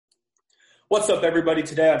What's up, everybody?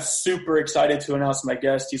 Today, I'm super excited to announce my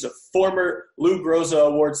guest. He's a former Lou Groza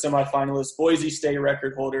Award semifinalist, Boise State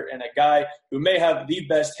record holder, and a guy who may have the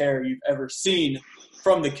best hair you've ever seen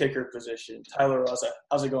from the kicker position. Tyler Rausa.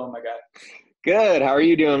 How's it going, my guy? Good. How are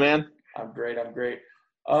you doing, man? I'm great.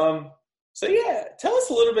 Tell us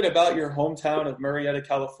a little bit about your hometown of Murrieta,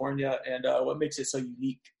 California, and what makes it so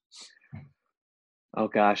unique. Oh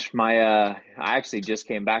gosh, I actually just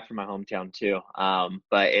came back from my hometown too.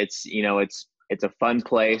 But it's a fun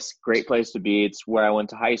place, great place to be. It's where I went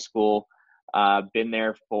to high school. Been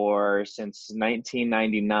there since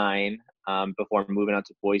 1999. Before moving out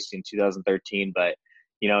to Boise in 2013. But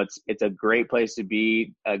it's a great place to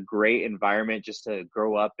be, a great environment just to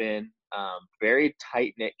grow up in. Very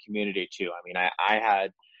tight knit community too. I mean, I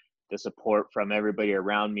had the support from everybody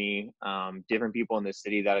around me, different people in the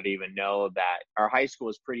city that I didn't even know that our high school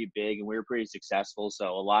was pretty big and we were pretty successful.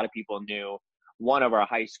 So a lot of people knew one of our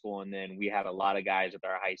high school, and then we had a lot of guys at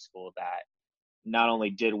our high school that not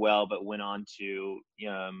only did well, but went on to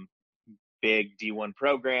big D1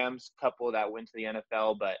 programs, couple that went to the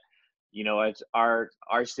NFL. But, it's our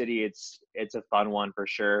city. It's a fun one for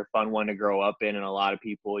sure. Fun one to grow up in. And a lot of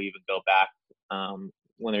people even go back,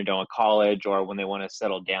 when they're doing college or when they want to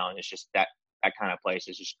settle down. It's just that kind of place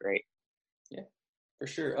is just great. Yeah, for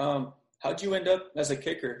sure. How'd you end up as a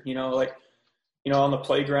kicker? On the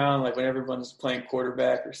playground, like when everyone's playing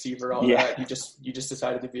quarterback, receiver, all that, you just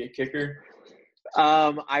decided to be a kicker?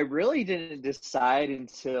 I really didn't decide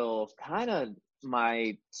until kind of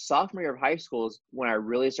my sophomore year of high school is when I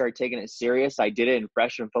really started taking it serious. I did it in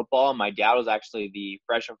freshman football. My dad was actually the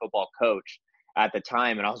freshman football coach at the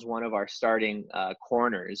time, and I was one of our starting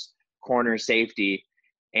corner safety.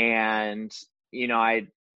 And I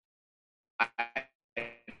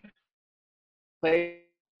played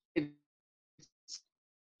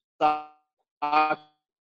soccer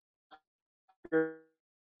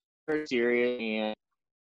serious, and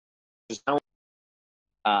just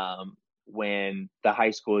when the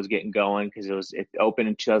high school was getting going, because it opened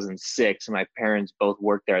in 2006, and my parents both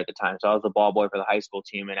worked there at the time. So I was the ball boy for the high school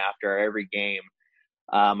team, and after every game,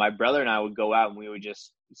 my brother and I would go out and we would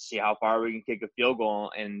just see how far we can kick a field goal.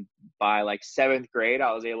 And by like seventh grade,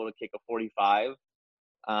 I was able to kick a 45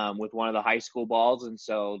 with one of the high school balls. And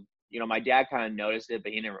so, my dad kind of noticed it,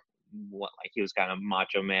 but he he was kind of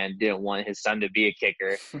macho man, didn't want his son to be a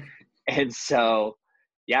kicker. And so,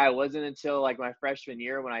 it wasn't until like my freshman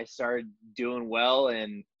year when I started doing well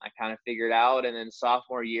and I kind of figured out. And then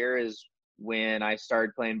sophomore year is when I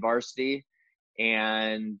started playing varsity.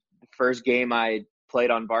 And the first game I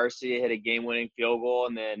played on varsity, I hit a game-winning field goal.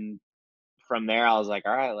 And then from there, I was like,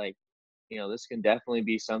 all right, this can definitely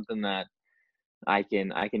be something that I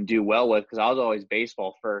can do well with, because I was always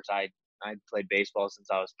baseball first. I played baseball since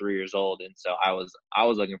I was 3 years old, and so I was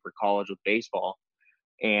looking for college with baseball,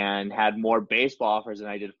 and had more baseball offers than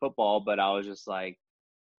I did football. But I was just like,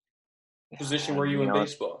 what position were you in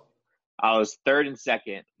baseball? I was third and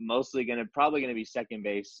second, probably gonna be second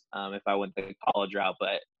base if I went the college route.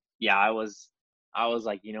 But I was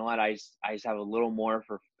like, you know what, I just have a little more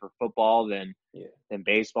for football than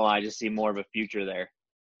baseball. I just see more of a future there.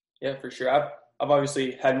 Yeah, for sure. I've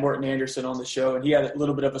obviously had Morton Anderson on the show, and he had a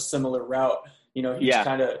little bit of a similar route. He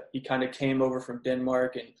kind of came over from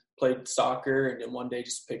Denmark and played soccer, and then one day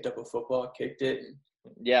just picked up a football, kicked it, and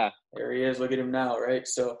there he is. Look at him now, right?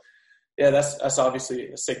 So, that's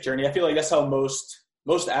obviously a sick journey. I feel like that's how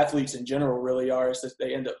most athletes in general really are, is that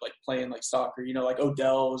they end up like playing like soccer. Like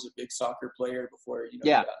Odell was a big soccer player before he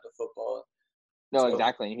got into football. No,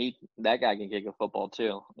 exactly. That guy can kick a football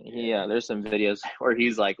too. There's some videos where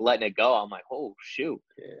he's like letting it go. I'm like, oh shoot.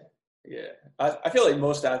 Yeah. I feel like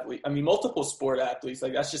most athletes, multiple sport athletes,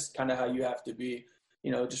 like that's just kind of how you have to be.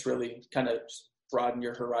 Just really kind of broaden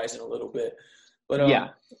your horizon a little bit. But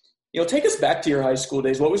take us back to your high school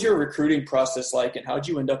days. What was your recruiting process like, and how did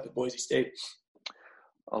you end up at Boise State?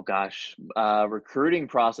 Oh gosh, recruiting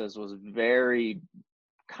process was very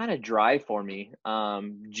kind of dry for me.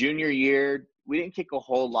 Junior year, we didn't kick a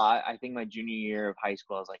whole lot. I think my junior year of high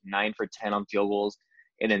school, I was like 9 for 10 on field goals.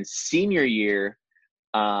 And then senior year,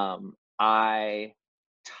 I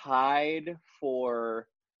tied for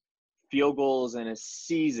field goals in a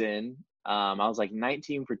season. I was like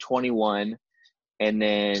 19 for 21. And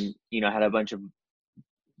then, had a bunch of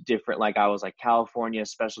different, I was like California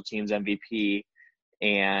special teams MVP.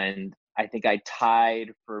 And I think I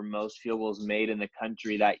tied for most field goals made in the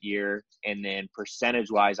country that year. And then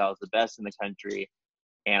percentage-wise, I was the best in the country.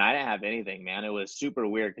 And I didn't have anything, man. It was super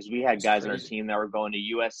weird because we had guys on our team that were going to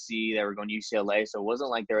USC, that were going to UCLA. So it wasn't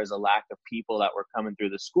like there was a lack of people that were coming through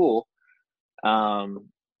the school. And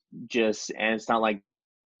it's not like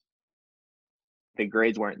the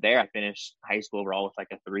grades weren't there. I finished high school overall with like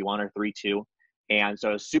a 3.1 or 3.2. And so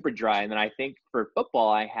it was super dry. And then I think for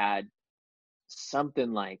football, I had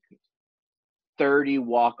something like 30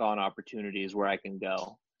 walk-on opportunities where I can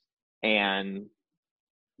go. And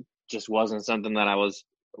just wasn't something that I was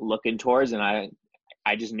looking towards. And I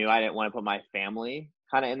just knew I didn't want to put my family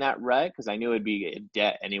kind of in that rut because I knew it'd be a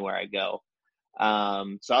debt anywhere I go.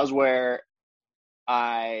 So I was where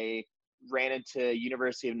I ran into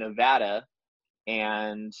University of Nevada,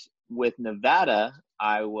 and with Nevada,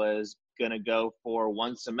 I was going to go for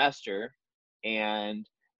one semester, and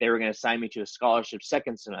they were going to assign me to a scholarship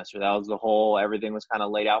second semester. That was everything was kind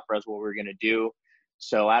of laid out for us what we were going to do.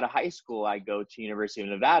 So out of high school, I go to University of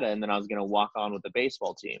Nevada, and then I was going to walk on with the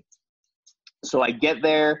baseball team. So I get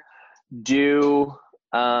there, do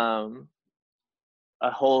a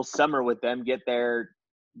whole summer with them, get there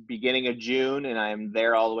beginning of June, and I'm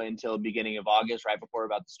there all the way until beginning of August, right before we're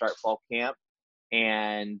about to start fall camp.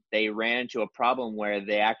 And they ran into a problem where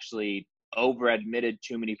they actually over-admitted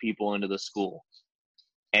too many people into the school.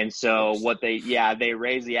 And so they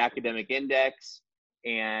raised the academic index,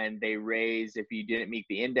 and they raised, if you didn't meet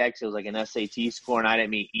the index, it was like an SAT score, and I didn't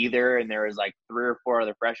meet either. And there was like 3 or 4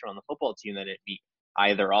 other freshmen on the football team that didn't meet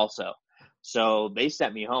either also. So they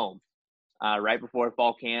sent me home right before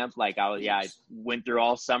fall camp. I went through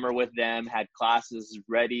all summer with them, had classes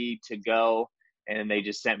ready to go, and they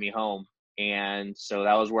just sent me home. And so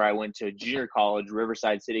that was where I went to junior college,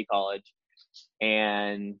 Riverside City College.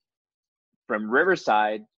 And from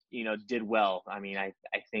Riverside, did well. I mean, I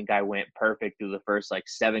think I went perfect through the first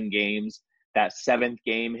 7 games. That 7th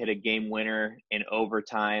game hit a game winner in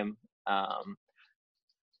overtime. I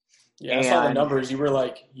saw the numbers. You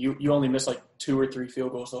were you only missed 2 or 3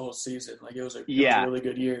 field goals the whole season. It was a really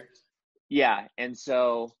good year. Yeah. And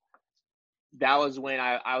so that was when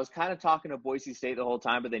I was kind of talking to Boise State the whole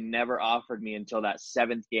time, but they never offered me until that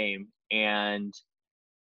 7th game. And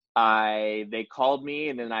they called me,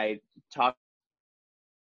 and then I talked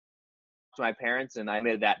to my parents, and I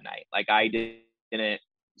made that night. I didn't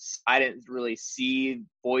really see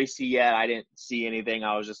Boise yet. I didn't see anything.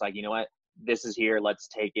 I was just like, you know what, this is here. Let's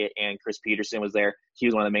take it. And Chris Peterson was there. He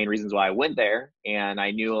was one of the main reasons why I went there. And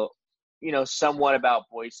I knew, somewhat about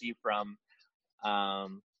Boise from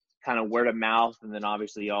kind of word of mouth. And then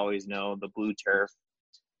obviously you always know the blue turf.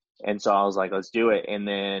 And so I was like, let's do it. And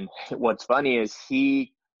then what's funny is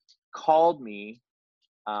he called me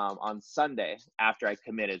on Sunday after I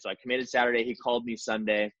committed. So I committed Saturday. He called me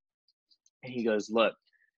Sunday, and he goes, look,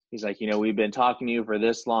 he's like, we've been talking to you for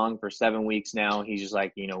this long, for 7 weeks now. He's just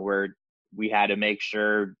like, we had to make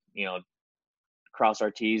sure, cross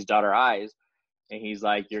our T's, dot our I's. And he's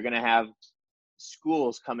like, you're going to have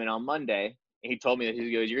schools come in on Monday. And he told me that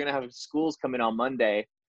you're going to have schools come in on Monday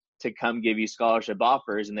to come give you scholarship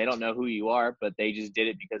offers. And they don't know who you are, but they just did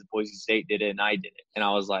it because Boise State did it and I did it. And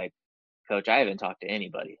I was like, Coach, I haven't talked to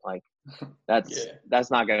anybody.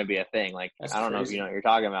 That's not going to be a thing. I don't know if you know what you're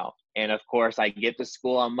talking about. And of course I get to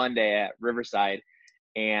school on Monday at Riverside,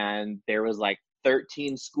 and there was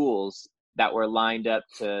 13 schools that were lined up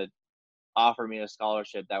to offer me a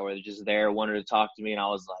scholarship, that were just there, wanted to talk to me. And I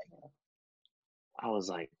was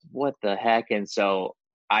like, what the heck? And so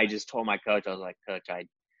I just told my coach, I was like, Coach, I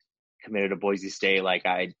committed to Boise State.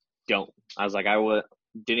 I didn't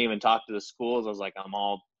even talk to the schools. I was like, I'm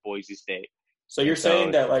all Boise State. So you're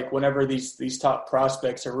saying that whenever these top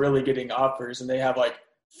prospects are really getting offers and they have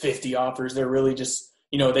 50 offers, they're really just,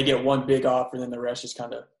 they get one big offer and then the rest just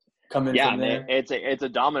kind of come in from there. It's a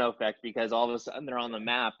domino effect, because all of a sudden they're on the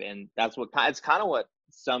map. And that's it's kind of what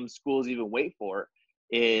some schools even wait for,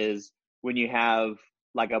 is when you have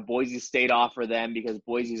a Boise State offer them, because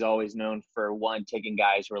Boise's always known for taking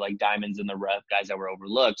guys who are diamonds in the rough, guys that were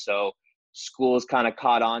overlooked. So schools kind of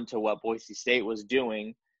caught on to what Boise State was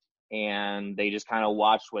doing, and they just kind of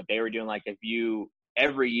watched what they were doing.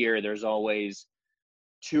 Every year there's always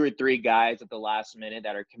 2 or 3 guys at the last minute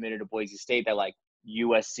that are committed to Boise State that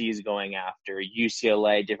USC is going after,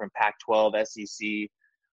 UCLA, different Pac-12, SEC,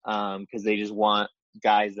 because they just want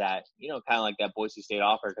guys that, kind of like that Boise State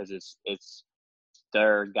offer, because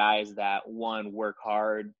they're guys that, one, work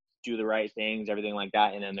hard, do the right things, everything like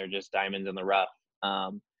that, and then they're just diamonds in the rough.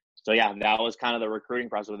 So yeah, that was kind of the recruiting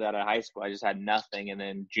process with that at high school. I just had nothing. And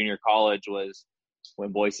then junior college was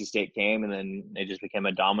when Boise State came, and then it just became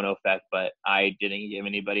a domino effect. But I didn't give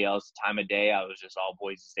anybody else time of day. I was just all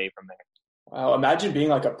Boise State from there. Wow. Imagine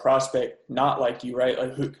being a prospect, not like you, right?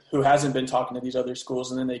 Who hasn't been talking to these other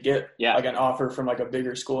schools, and then they get an offer from a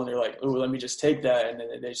bigger school, and they're like, "Ooh, let me just take that." And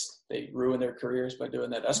then they ruin their careers by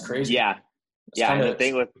doing that. That's crazy. Yeah. It's Yeah, kind and of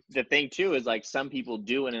the thing too is like some people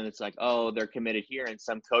do it and it's like, oh, they're committed here, and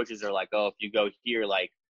some coaches are like, oh, if you go here,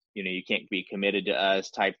 like, you can't be committed to us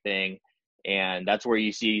type thing. And that's where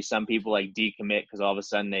you see some people like decommit because all of a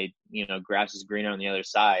sudden they, grass is greener on the other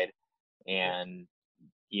side. And,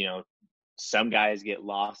 some guys get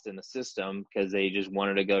lost in the system because they just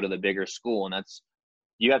wanted to go to the bigger school. And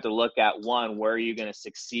you have to look at, one, where are you going to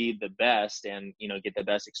succeed the best and, get the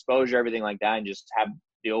best exposure, everything like that, and just have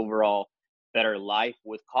the overall better life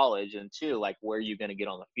with college. And two, like, where are you going to get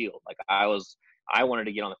on the field? Like I wanted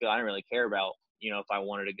to get on the field. I didn't really care about, if I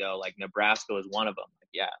wanted to go, like Nebraska was one of them. Like,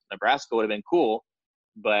 yeah, Nebraska would have been cool.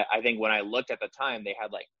 But I think when I looked at the time, they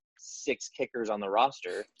had like 6 kickers on the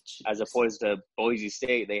roster. Jeez. As opposed to Boise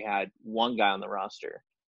State, they had 1 guy on the roster.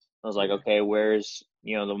 I was like, okay, where's,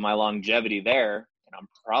 my longevity there? And I'm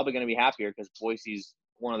probably going to be happier because Boise's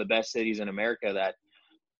one of the best cities in America that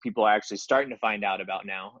people are actually starting to find out about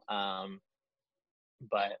now.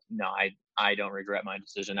 But no, I don't regret my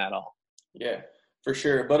decision at all. Yeah, for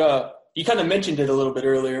sure. But you kind of mentioned it a little bit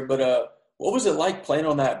earlier, but what was it like playing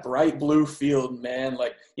on that bright blue field, man?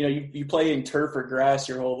 Like, you play in turf or grass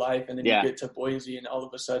your whole life, and then you get to Boise, and all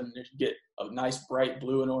of a sudden you get a nice bright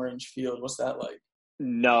blue and orange field. What's that like?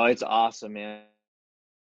 No, it's awesome, man.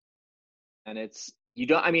 And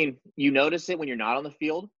you notice it when you're not on the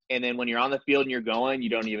field, and then when you're on the field and you're going, you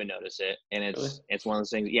don't even notice it. And it's one of those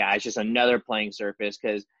things. Yeah, it's just another playing surface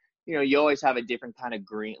because you always have a different kind of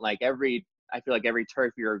green. Like I feel like every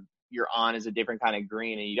turf you're on is a different kind of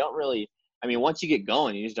green, and you don't really. Once you get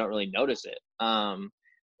going, you just don't really notice it. And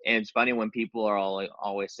it's funny when people are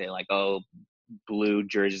always say like, "Oh, blue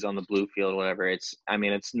jerseys on the blue field," whatever. It's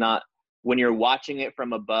not when you're watching it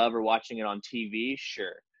from above or watching it on TV,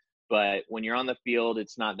 sure. But when you're on the field,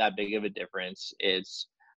 it's not that big of a difference. It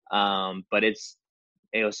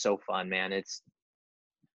was so fun, man. It's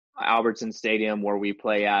Albertson Stadium where we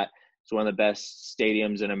play at. It's one of the best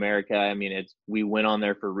stadiums in America. We went on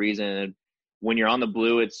there for a reason. And when you're on the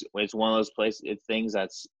blue, it's one of those things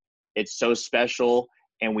it's so special,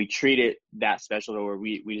 and we treat it that special to where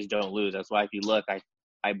we just don't lose. That's why if you look,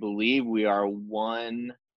 I believe we are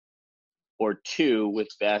 1 or 2 with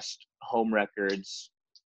best home records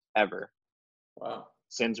ever. Wow.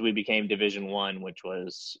 Since we became Division I, which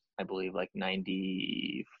was, I believe, like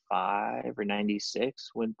 95 or 96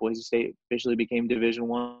 when Boise State officially became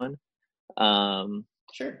Division I.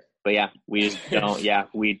 Sure. But yeah, we just don't. Yeah,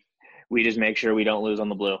 we just make sure we don't lose on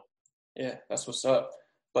the blue. Yeah, that's what's up.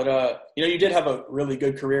 But you did have a really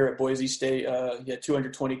good career at Boise State. You had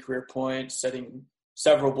 220 career points, setting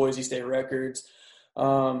several Boise State records.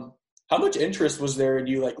 How much interest was there in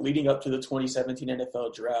you, like, leading up to the 2017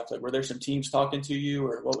 NFL draft? Like, were there some teams talking to you,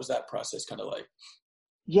 or what was that process kind of like?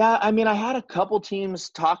 Yeah, I had a couple teams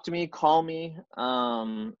talk to me, call me.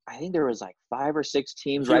 I think there was like 5 or 6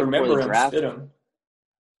 teams right before the draft. Spit 'em.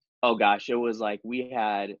 Oh gosh, it was like we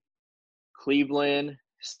had Cleveland,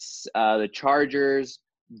 the Chargers,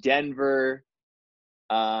 Denver,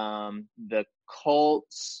 the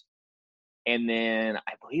Colts, and then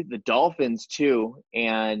I believe the Dolphins too.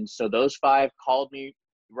 And so those 5 called me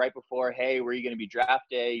right before, hey, where are you going to be draft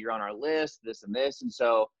day? You're on our list, this and this. And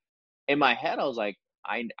so in my head, I was like,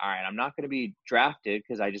 all right, I'm not going to be drafted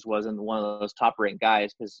because I just wasn't one of those top ranked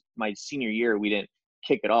guys, because my senior year, we didn't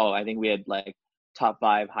kick at all. I think we had like top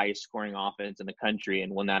 5 highest scoring offense in the country.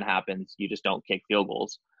 And when that happens, you just don't kick field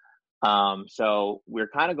goals. So we're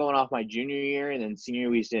kind of going off my junior year, and then senior year,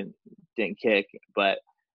 we just didn't kick. But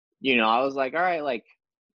I was like, all right, like,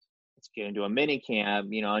 let's get into a mini camp,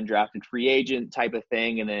 undrafted free agent type of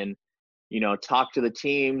thing. And then, talk to the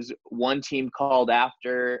teams. One team called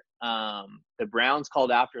after, the Browns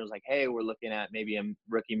called after and was like, hey, we're looking at maybe a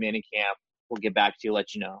rookie mini camp. We'll get back to you,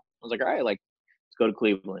 let you know. I was like, all right, like, let's go to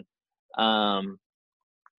Cleveland.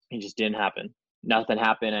 It just didn't happen. Nothing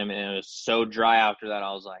happened. It was so dry after that.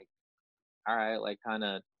 I was like, all right, like, kind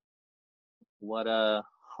of what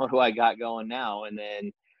do I got going now? And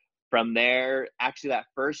then from there, actually that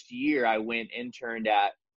first year I interned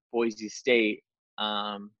at Boise State,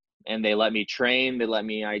 and they let me train.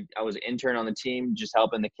 I was an intern on the team, just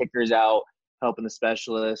helping the kickers out, helping the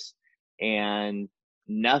specialists, and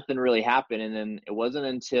nothing really happened. And then it wasn't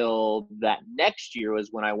until that next year was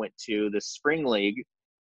when I went to the spring league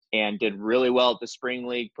and did really well at the spring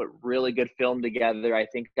league, put really good film together. I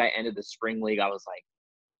think I ended the spring league, I was like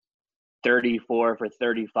 34 for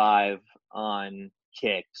 35 on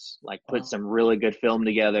kicks, like put some really good film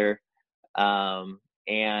together.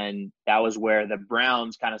 And that was where the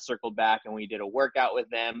Browns kind of circled back, and we did a workout with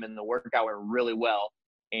them, and the workout went really well.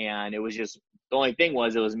 And it was just, the only thing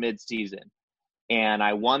was it was mid-season, and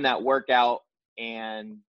I won that workout,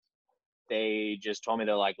 and they just told me,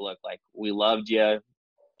 they're like, look, like, we loved you.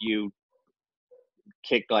 You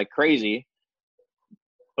kicked like crazy,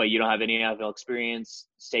 but you don't have any NFL experience.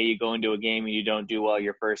 Say you go into a game and you don't do well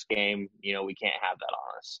your first game, we can't have that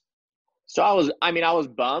on us. So I was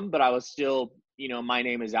bummed, but I was still, my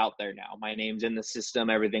name is out there now. My name's in the system,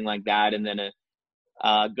 everything like that. And then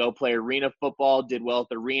go play arena football, did well at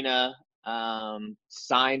the arena,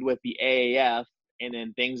 signed with the AAF, and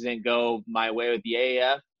then things didn't go my way with the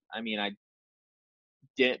AAF. I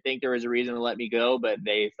didn't think there was a reason to let me go, but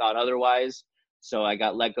they thought otherwise. So I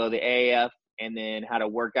got let go of the AAF, and then had a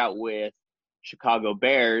workout with Chicago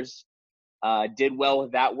Bears. Did well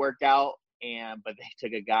with that workout, but they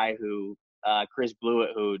took a guy who, Chris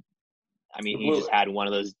Blewett, who, he just had one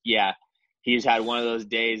of those. Yeah, he just had one of those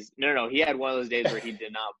days. No, he had one of those days where he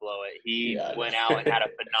did not blow it. He went out and had a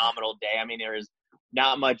phenomenal day. There was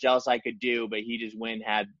not much else I could do, but he just went and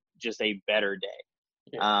had just a better day.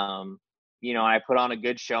 Yeah. I put on a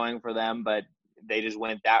good showing for them, but they just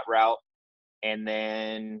went that route. And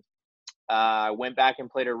then I went back and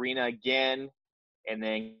played arena again, and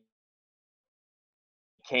then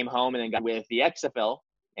came home and then got with the XFL.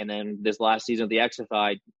 And then this last season of the XFL,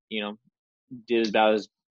 I, did about as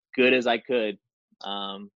good as I could.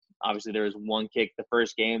 Obviously there was one kick the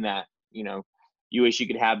first game that, you wish you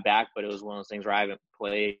could have back, but it was one of those things where I haven't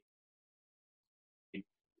played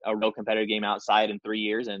a real competitive game outside in 3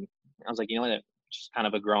 years. And I was like, it's just kind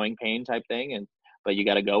of a growing pain type thing. But you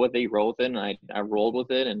got to go with it, you roll with it. And I rolled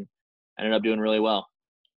with it and ended up doing really well.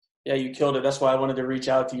 Yeah, you killed it. That's why I wanted to reach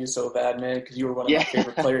out to you so bad, man, because you were one of my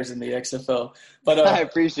favorite players in the XFL. But I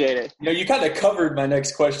appreciate it. You kind of covered my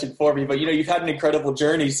next question for me, but you've had an incredible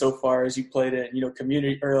journey so far as you played in,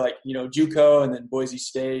 community or JUCO and then Boise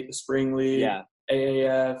State, the Spring League,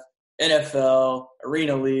 AAF, NFL,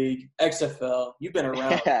 Arena League, XFL. You've been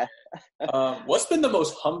around. What's been the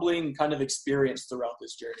most humbling kind of experience throughout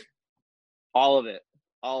this journey? All of it,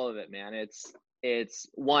 man. It's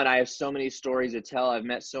one, I have so many stories to tell. I've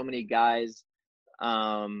met so many guys.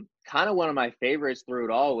 Kind of one of my favorites through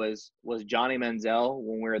it all was Johnny Manziel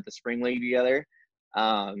when we were at the Spring League together.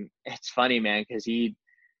 It's funny, man, because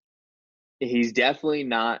he's definitely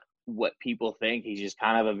not what people think. He's just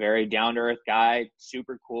kind of a very down-to-earth guy,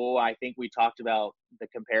 super cool. I think we talked about the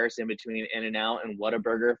comparison between In-N-Out and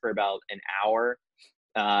Whataburger for about an hour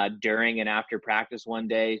during and after practice one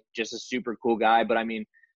day. Just a super cool guy. But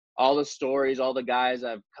all the stories, all the guys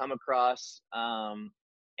I've come across,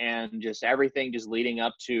 and just everything just leading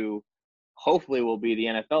up to hopefully will be the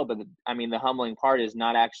NFL. But the humbling part is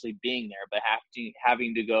not actually being there, but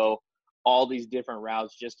having to go all these different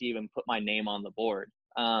routes just to even put my name on the board.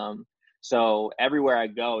 So everywhere I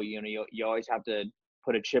go, you always have to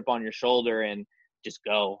put a chip on your shoulder and just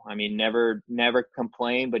go. Never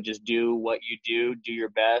complain, but just do what you do your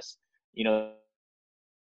best.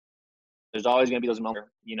 There's always going to be those moments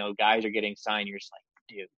where, guys are getting signed. You're just like,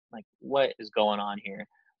 dude, like, what is going on here?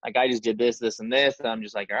 Like, I just did this, and this. And I'm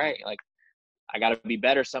just like, all right, like, I got to be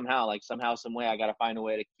better somehow. Like, somehow, some way, I got to find a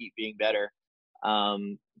way to keep being better.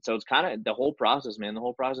 So it's kind of the whole process, man. The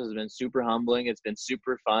whole process has been super humbling. It's been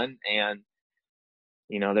super fun. And,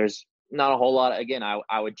 there's not a whole lot, again,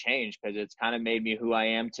 I would change because it's kind of made me who I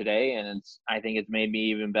am today. And I think it's made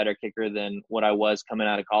me even better kicker than what I was coming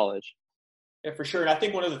out of college. Yeah, for sure. And I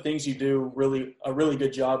think one of the things you do a really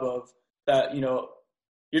good job of that,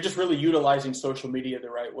 you're just really utilizing social media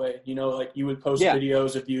the right way. Like you would post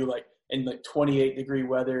videos of you like in like 28-degree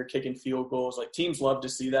weather, kicking field goals. Like teams love to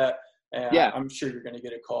see that. And I'm sure you're going to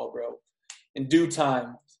get a call, bro, in due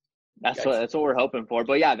time. That's what we're hoping for.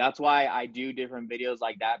 But yeah, that's why I do different videos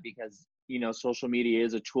like that because, social media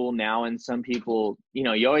is a tool now. And some people,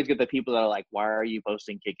 you always get the people that are like, why are you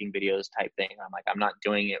posting kicking videos type thing? I'm like, I'm not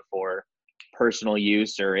doing it for personal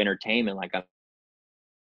use or entertainment. Like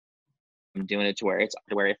I'm doing it to where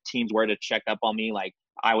if teams were to check up on me, like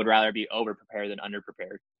I would rather be over prepared than under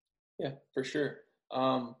prepared. Yeah, for sure.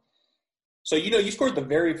 So you scored the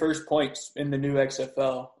very first points in the new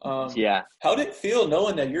XFL. How did it feel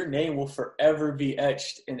knowing that your name will forever be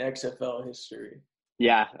etched in XFL history?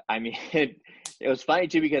 Yeah, it was funny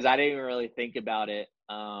too because I didn't even really think about it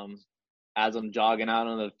as I'm jogging out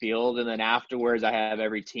on the field. And then afterwards, I have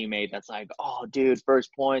every teammate that's like, oh, dude, first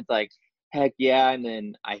point, like, heck yeah. And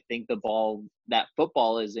then I think that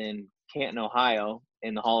football is in Canton, Ohio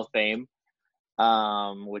in the Hall of Fame,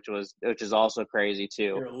 which is also crazy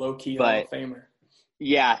too. You're a low-key Hall of Famer.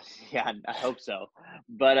 Yeah, I hope so.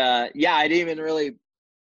 But, I didn't even really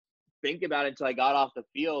think about it until I got off the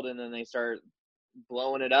field, and then they start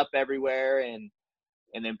blowing it up everywhere. And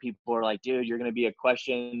then people are like, dude, you're going to be a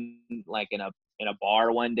question like in in a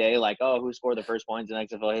bar one day, like, oh, who scored the first points in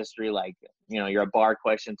XFL history? Like, you're a bar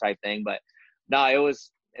question type thing. But no, it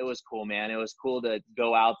was cool, man. It was cool to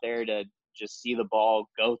go out there to just see the ball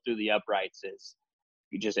go through the uprights. It's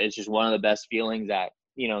just one of the best feelings that,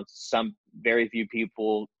 some very few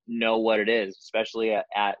people know what it is, especially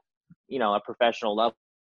at a professional level.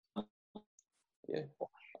 Yeah.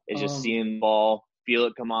 It's just seeing the ball, feel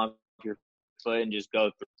it come off your foot and just go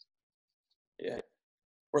through. Yeah.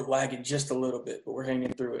 We're lagging just a little bit, but we're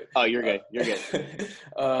hanging through it. Oh, you're good. You're good.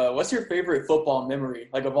 What's your favorite football memory,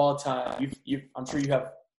 like of all time? I'm sure you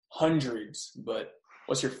have hundreds, but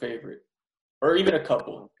what's your favorite? Or even a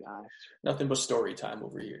couple. Oh, gosh. Nothing but story time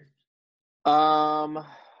over here. Man.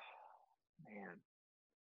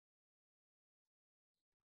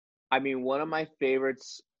 I mean, one of my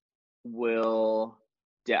favorites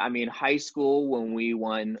high school when we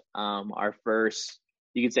won our first,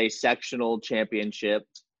 you could say, sectional championship,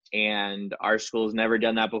 and our school's never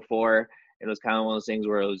done that before. It was kind of one of those things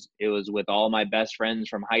where it was with all my best friends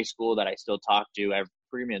from high school that I still talk to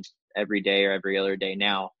pretty much every day or every other day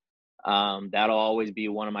now. That'll always be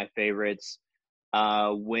one of my favorites.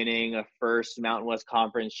 Winning a first Mountain West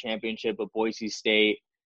Conference championship with Boise State,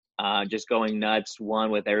 just going nuts,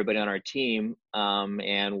 one with everybody on our team,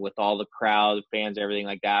 and with all the crowd, fans, everything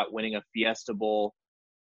like that. Winning a Fiesta Bowl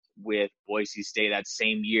with Boise State that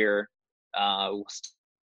same year was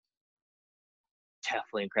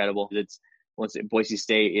definitely incredible. Boise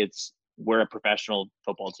State, we're a professional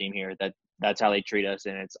football team here. That's how they treat us,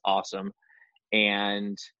 and it's awesome.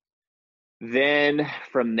 And then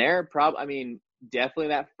from there, definitely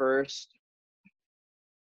that first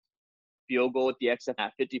field goal with the XFL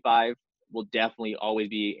at 55 will definitely always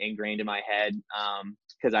be ingrained in my head,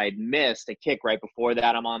 because I had missed a kick right before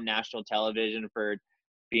that. I'm on national television for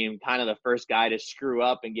being kind of the first guy to screw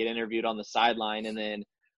up and get interviewed on the sideline, and then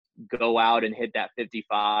go out and hit that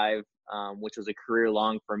 55, which was a career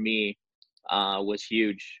long for me, was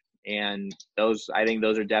huge. And I think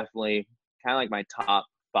those are definitely kind of like my top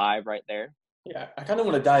 5 right there. Yeah, I kind of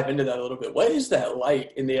want to dive into that a little bit. What is that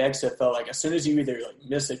like in the XFL? Like, as soon as you either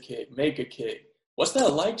miss a kick, make a kick, what's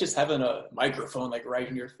that like, just having a microphone right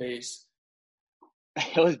in your face?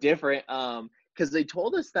 It was different, because they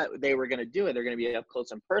told us that they were going to do it. They're going to be up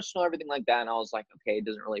close and personal, everything like that. And I was like, okay, it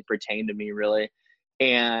doesn't really pertain to me, really.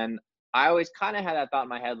 And I always kind of had that thought in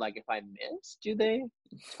my head, like, if I miss, do they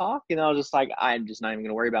talk? I was just like, I'm just not even going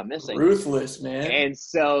to worry about missing. Ruthless, man. And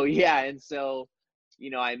so,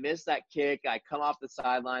 I missed that kick. I come off the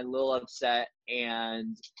sideline, a little upset,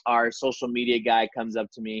 and our social media guy comes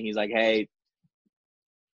up to me. He's like, hey,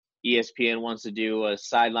 ESPN wants to do a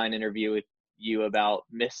sideline interview with you about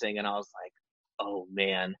missing. And I was like, oh,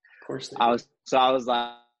 man. Of course they I was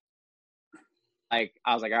like,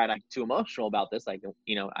 all right, I'm too emotional about this. Like,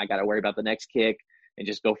 I got to worry about the next kick and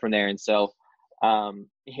just go from there. And so, and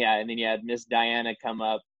then you had Miss Diana come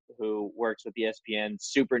up, who works with ESPN,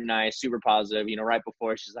 super nice, super positive. Right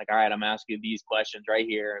before, she's like, all right, I'm going to ask you these questions right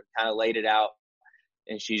here, and kind of laid it out.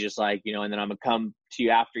 And she's just like, and then I'm going to come to you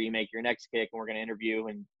after you make your next kick, and we're going to interview,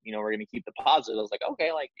 and, we're going to keep the positive. I was like,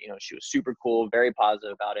 okay, she was super cool, very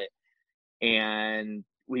positive about it. And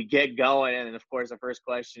we get going, and of course, the first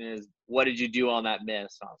question is, what did you do on that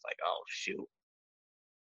miss? And I was like, oh, shoot.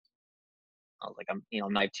 I was like, I'm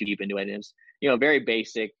not too deep into it. And it was, very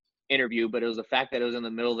basic interview, but it was the fact that it was in the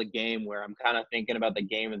middle of the game where I'm kind of thinking about the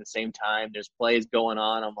game at the same time. There's plays going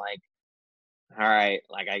on. I'm like, all right,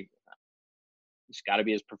 like I just got to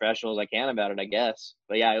be as professional as I can about it, I guess.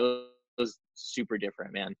 But yeah, it was super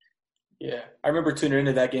different, man. Yeah, I remember tuning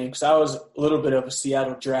into that game because I was a little bit of a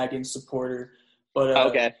Seattle Dragons supporter, but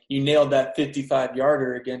okay. You nailed that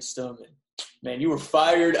 55-yarder against them, and man, you were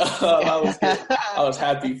fired up. I was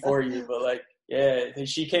happy for you, but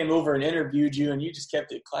she came over and interviewed you, and you just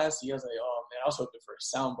kept it classy. I was like, oh man, I was hoping for a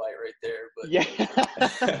soundbite right there, but yeah.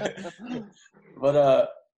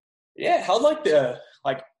 But how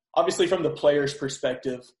obviously from the player's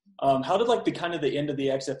perspective, how did the end of the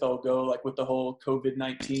XFL go, with the whole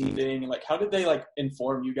COVID-19 thing, and how did they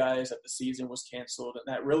inform you guys that the season was canceled and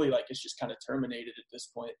that really it's just kind of terminated at this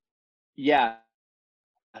point? Yeah.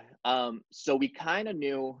 So we kind of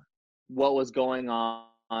knew what was going on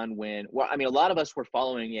when, a lot of us were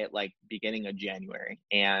following it beginning of January,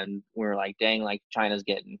 and we were like, dang, China's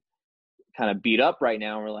getting kind of beat up right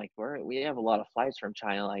now. We're like, we have a lot of flights from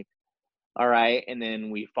China, all right. And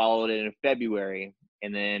then we followed it in February,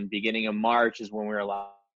 and then beginning of March is when we were like,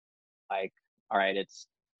 all right, it's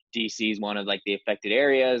DC's one of the affected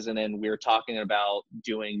areas. And then we were talking about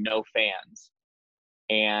doing no fans.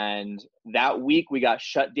 And that week we got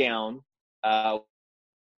shut down.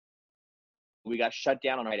 We got shut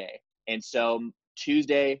down on Friday. And so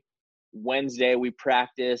Tuesday, Wednesday, we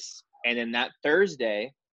practice. And then that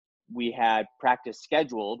Thursday, we had practice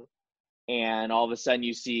scheduled. And all of a sudden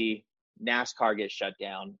you see NASCAR get shut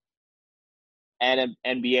down, and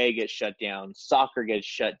NBA gets shut down, soccer gets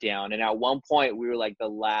shut down. And at one point we were like the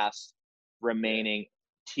last remaining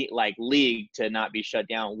league to not be shut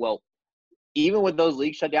down. Well, even with those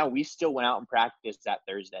leagues shut down, we still went out and practiced that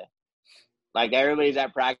Thursday. Like, everybody's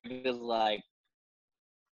at practice like,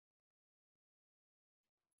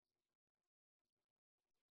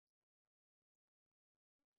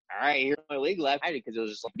 all right, here's my league left, because it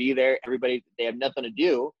was just like, be there. Everybody, they have nothing to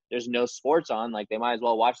do. There's no sports on. Like, they might as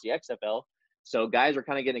well watch the XFL. So guys were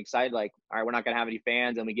kind of getting excited, like, all right, we're not going to have any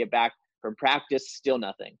fans. And we get back from practice, still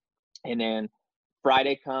nothing. And then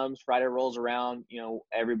Friday rolls around,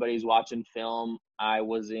 everybody's watching film. I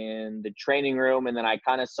was in the training room, and then I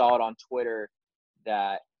kind of saw it on Twitter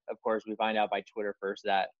that, of course, we find out by Twitter first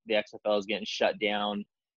that the XFL is getting shut down.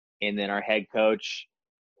 And then our head coach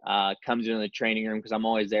comes into the training room, because I'm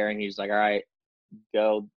always there, and he's like, all right,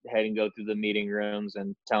 go ahead and go through the meeting rooms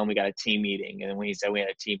and tell him we got a team meeting. And then when he said we had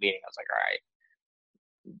a team meeting, I was like, all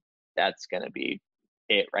right, that's going to be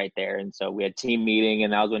it right there. And so we had team meeting,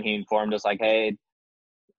 and that was when he informed us, like, hey,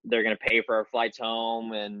 they're going to pay for our flights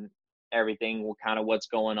home and everything, kind of what's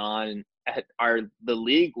going on. And the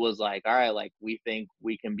league was like, all right, like, we think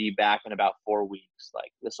we can be back in about 4 weeks.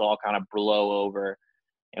 Like, this will all kind of blow over.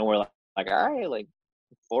 And we're like, all right, like,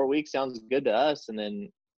 4 weeks sounds good to us. And then,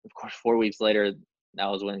 of course, 4 weeks later, that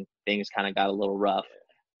was when things kind of got a little rough.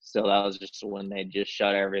 So that was just when they just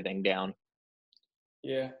shut everything down.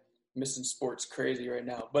 Yeah, missing sports crazy right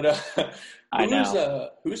now. But I know.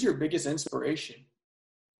 Who's your biggest inspiration?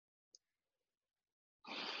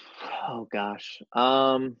 Oh gosh.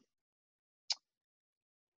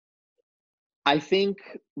 I think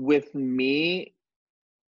with me,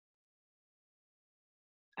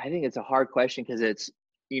 I think it's a hard question, because it's,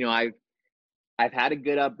 I've had a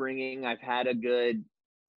good upbringing. I've had a good,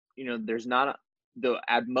 there's not the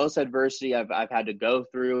most adversity I've had to go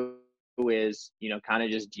through is, kind of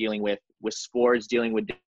just dealing with sports, dealing with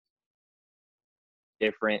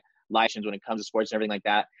different life when it comes to sports and everything like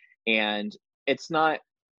that. And it's not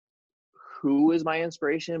who is my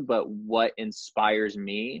inspiration, but what inspires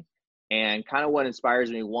me. And kind of what inspires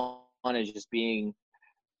me, one is just being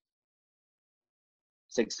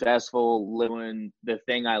successful, living the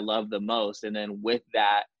thing I love the most. And then with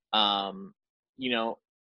that,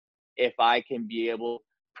 if I can be able to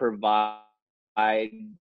provide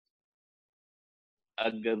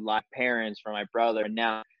a good life, parents, for my brother, and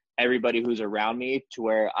now everybody who's around me, to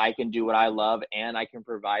where I can do what I love and I can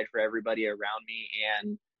provide for everybody around me,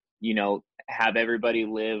 and, have everybody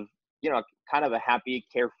live, kind of a happy,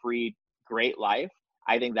 carefree, great life.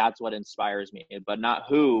 I think that's what inspires me, but not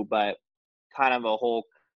who, but kind of a whole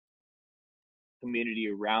community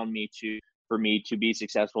around me for me to be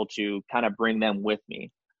successful, to kind of bring them with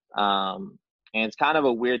me. And it's kind of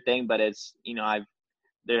a weird thing, but it's,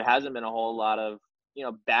 there hasn't been a whole lot of,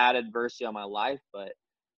 bad adversity on my life, but,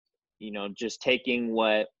 just taking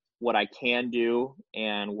what I can do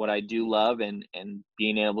and what I do love, and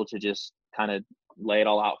being able to just kind of lay it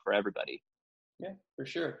all out for everybody. Yeah, for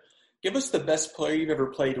sure. Give us the best player you've ever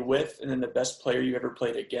played with, and then the best player you ever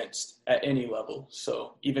played against at any level.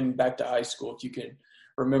 So even back to high school, if you can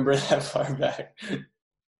remember that far back.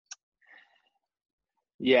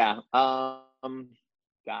 Yeah.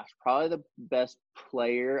 Gosh, probably the best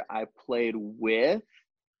player I played with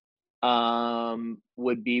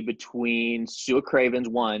would be between Sua Cravens,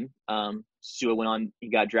 one. Sua went on, he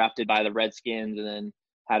got drafted by the Redskins, and then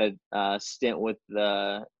had a stint with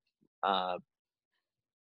the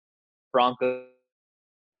Broncos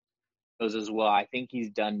as well. I think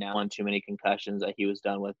he's done now on too many concussions that he was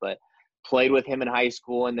done with, but played with him in high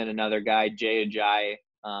school. And then another guy, Jay Ajayi,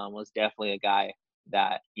 was definitely a guy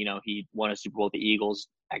that, he won a Super Bowl with the Eagles.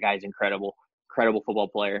 That guy's incredible football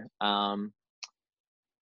player. And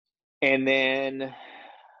then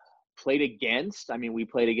we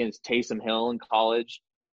played against Taysom Hill in college.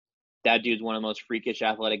 That dude's one of the most freakish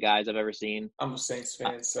athletic guys I've ever seen. I'm a Saints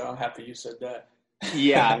fan, so I'm happy you said that.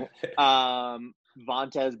 Yeah.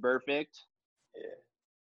 Vontez Burfict. Yeah.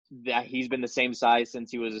 That he's been the same size since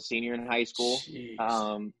he was a senior in high school.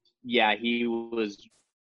 Jeez. Yeah, he was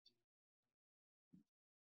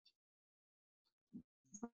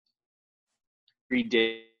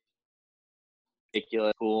ridiculous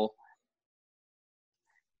cool.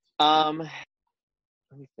 Let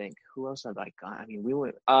me think. Who else have I got? I mean, we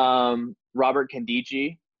went Robert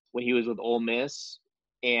Kandichi when he was with Ole Miss.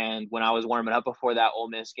 And when I was warming up before that Ole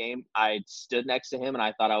Miss game, I stood next to him, and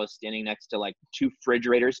I thought I was standing next to like 2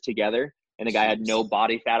 refrigerators together, and the guy had no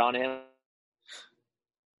body fat on him.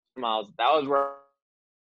 That was where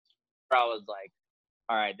I was like,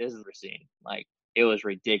 all right, this is what we're seeing. Like, it was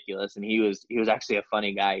ridiculous. And he was actually a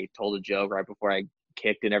funny guy. He told a joke right before I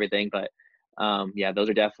kicked and everything. But yeah, those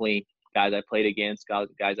are definitely guys I played against,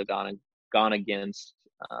 guys I've gone against.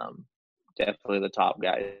 Definitely the top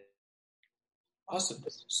guys. Awesome.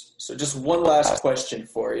 So just one last question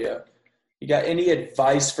for you. You got any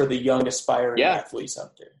advice for the young aspiring athletes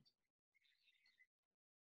out there?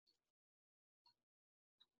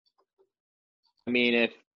 I mean,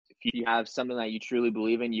 if you have something that you truly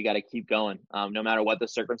believe in, you got to keep going. No matter what the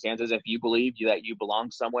circumstances, if you believe that you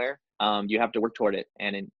belong somewhere, you have to work toward it.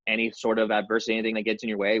 And in any sort of adversity, anything that gets in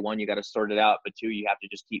your way, 1, you got to sort it out. But 2, you have to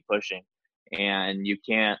just keep pushing. And you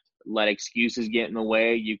can't let excuses get in the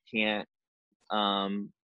way. You can't,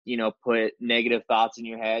 put negative thoughts in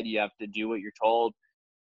your head. You have to do what you're told.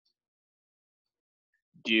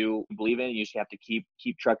 Do believe in it. You just have to keep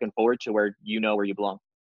trucking forward to where you know where you belong.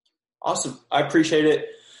 Awesome. I appreciate it.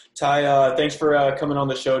 Ty, thanks for coming on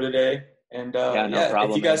the show today. And no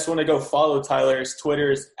problem, if you guys want to go follow Tyler, his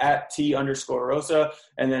Twitter is @T_Rausa,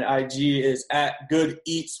 and then IG is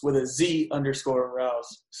 @GoodEats with a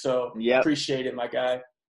Z_Rouse. So appreciate it, my guy.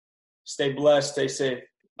 Stay blessed, stay safe.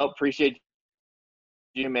 Appreciate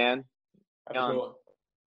you, man. Have a good one.